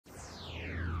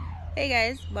Hey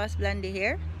guys, Boss Blandy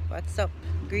here. What's up?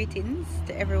 Greetings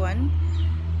to everyone.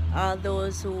 All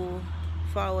those who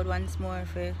forward once more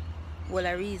for will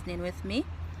are reasoning with me.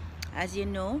 As you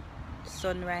know,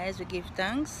 sunrise we give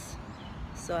thanks.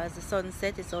 So as the sun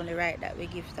set, it's only right that we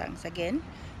give thanks again.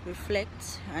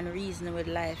 Reflect and reason with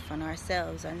life and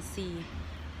ourselves and see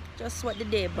just what the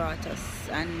day brought us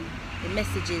and the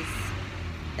messages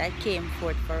that came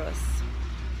forth for us.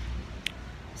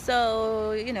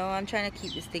 So, I'm trying to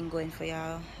keep this thing going for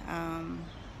y'all.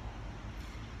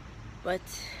 But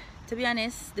to be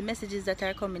honest, the messages that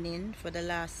are coming in for the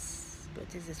last,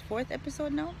 what is this, fourth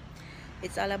episode now?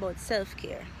 It's all about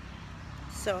self-care.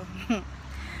 So,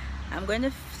 I'm going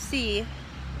to see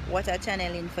what I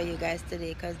channel in for you guys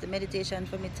today, because the meditation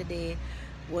for me today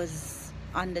was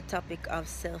on the topic of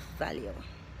self-value.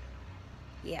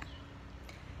 Yeah.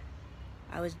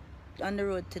 I was on the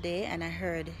road today and I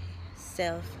heard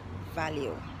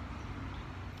self-value.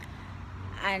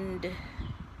 And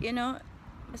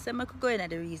so I could go into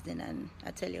the reasoning and I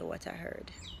tell you what I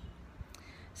heard.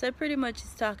 So pretty much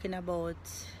it's talking about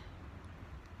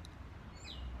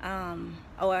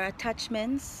our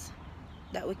attachments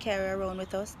that we carry around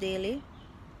with us daily.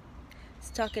 It's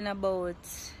talking about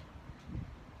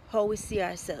how we see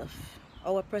ourselves,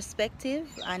 our perspective,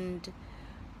 and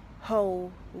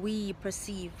how we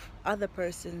perceive other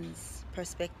person's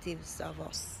perspectives of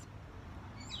us.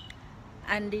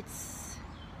 And it's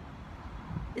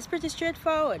pretty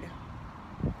straightforward,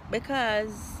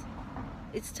 because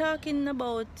it's talking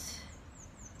about,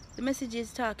 the message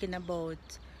is talking about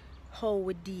how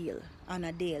we deal on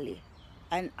a daily,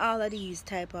 and all of these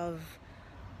type of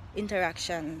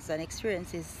interactions and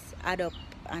experiences add up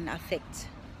and affect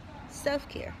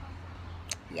self-care.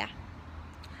 Yeah.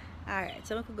 Alright,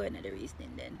 so we could go into the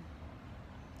reasoning then.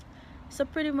 So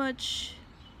pretty much,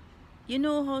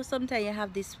 how sometimes you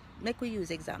have this, like we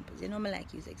use examples, me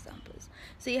like use examples.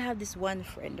 So you have this one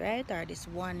friend, right, or this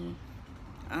one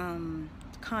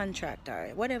contract or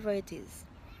whatever it is,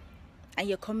 and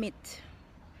you commit.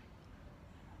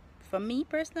 For me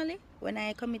personally, when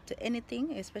I commit to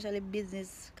anything, especially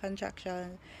business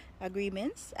contractual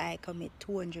agreements, I commit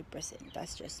 200%.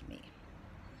 That's just me.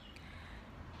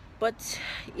 But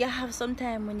you have some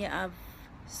time when you have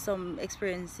some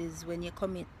experiences when you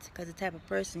commit, because the type of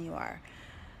person you are,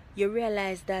 you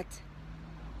realize that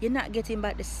you're not getting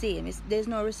back the same. There's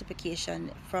no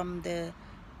reciprocation from the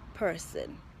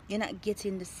person. You're not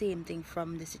getting the same thing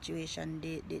from the situation,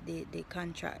 the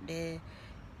contract, the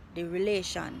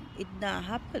relation. It not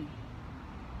happen.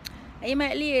 And you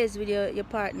might liaise with your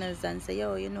partners and say,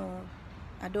 yo,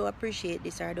 I don't appreciate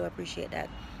this or I don't appreciate that,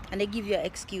 and they give you an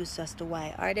excuse as to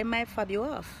why, or they might fob you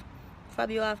off.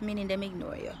 Fob you off meaning them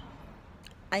ignore you,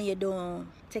 and you don't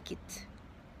take it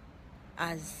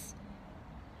as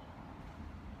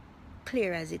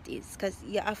clear as it is, because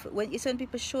when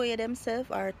people show you themselves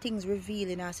or things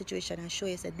reveal in our situation and show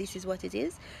you that this is what it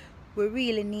is, we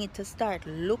really need to start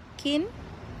looking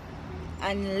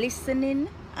and listening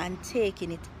and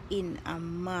taking it in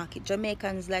and mark it.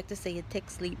 Jamaicans like to say you take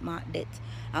sleep, mark death,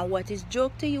 and what is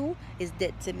joke to you is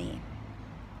death to me.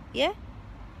 Yeah,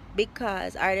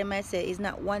 because or they might say it's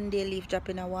not one day leaf drop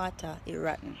in the water, it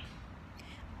rotten.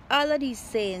 All of these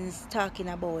sayings talking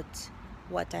about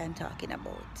what I'm talking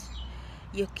about.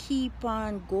 You keep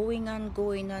on going and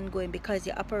going and going because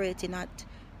you're operating at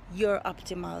your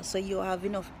optimal. So you have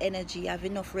enough energy, you have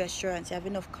enough reassurance, you have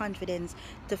enough confidence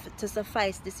to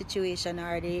suffice the situation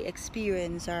or the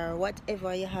experience or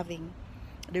whatever you're having,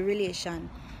 the relation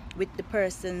with the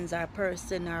persons or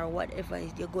person or whatever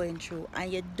you're going through,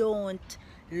 and you don't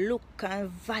look and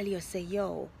value, say,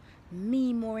 yo,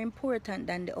 me more important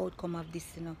than the outcome of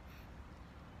this.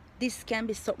 This can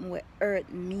be something that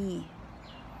hurt me.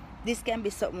 This can be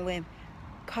something where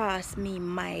cost me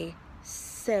my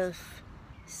self,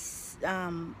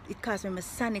 it cost me my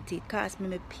sanity, it cost me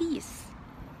my peace.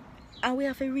 And we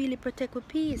have to really protect our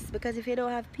peace, because if you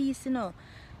don't have peace, you don't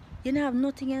have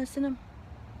nothing else.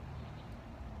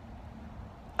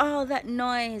 All that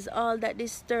noise, all that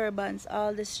disturbance,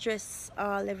 all the stress,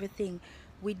 all everything,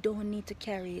 we don't need to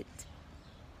carry it.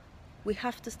 We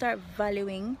have to start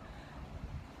valuing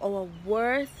our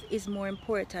worth is more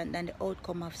important than the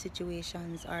outcome of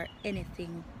situations or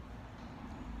anything.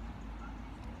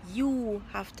 You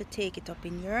have to take it up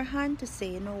in your hand to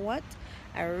say, you know what,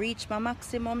 I reached my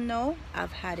maximum now,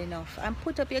 I've had enough. And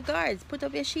put up your guards, put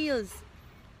up your shields,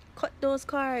 cut those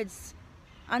cards,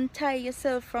 untie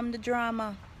yourself from the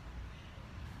drama.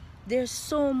 There's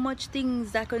so much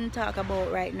things that I couldn't talk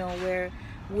about right now where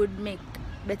would make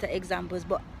better examples,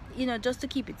 but just to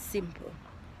keep it simple,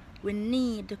 We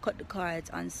need to cut the cords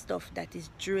on stuff that is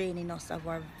draining us of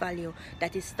our value,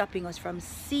 that is stopping us from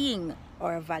seeing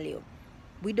our value.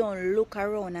 We don't look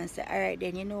around and say, all right,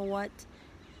 then you know what?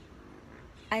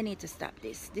 I need to stop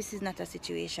this. This is not a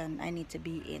situation I need to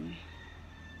be in.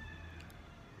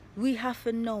 We have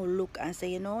to now look and say,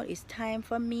 you know, it's time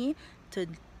for me to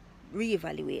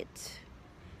reevaluate.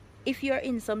 If you're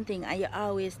in something and you're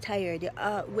always tired,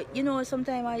 you know,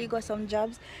 sometimes you got some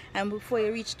jobs and before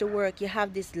you reach to work, you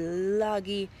have this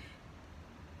loggy,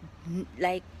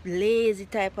 like lazy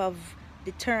type of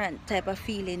deterrent type of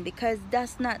feeling, because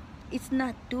it's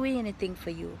not doing anything for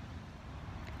you.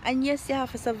 And yes, you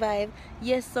have to survive.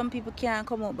 Yes, some people can't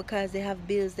come out because they have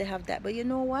bills, they have that. But you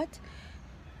know what?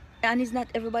 And it's not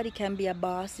everybody can be a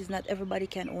boss. It's not everybody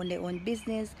can own their own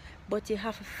business. But you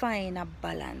have to find a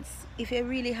balance. If you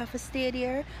really have to stay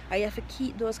there, or you have to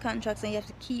keep those contracts and you have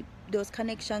to keep those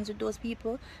connections with those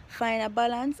people, find a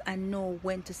balance and know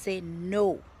when to say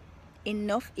no.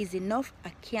 Enough is enough. I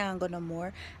can't go no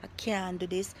more. I can't do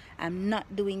this. I'm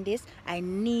not doing this. I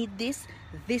need this.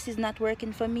 This is not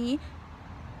working for me.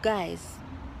 Guys,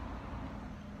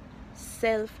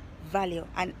 self-value,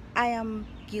 and I am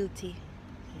guilty,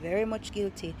 very much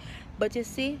guilty. But you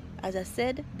see, as I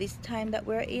said, this time that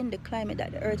we're in, the climate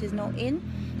that the earth is now in,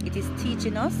 it is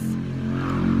teaching us,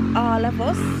 all of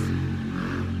us,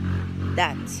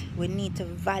 that we need to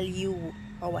value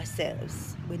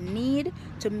ourselves. We need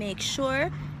to make sure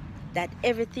that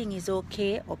everything is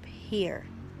okay up here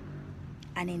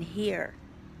and in here.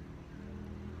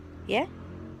 Yeah,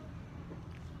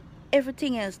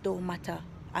 everything else don't matter.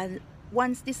 And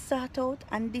once this sort out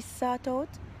and this sort out,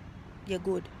 you're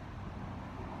good,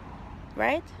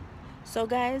 right? So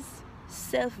guys,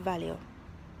 self-value.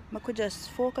 I could just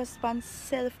focus on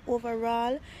self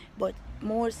overall, but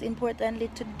most importantly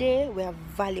today, we have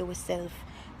value with self.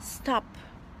 Stop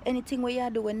anything we are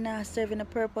doing now serving a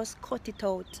purpose, cut it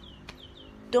out.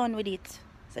 Done with it.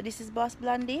 So this is Boss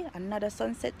Blondie, another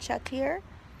sunset chat here.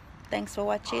 Thanks for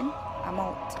watching. I'm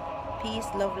out. Peace,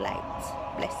 love,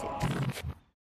 light. Blessings.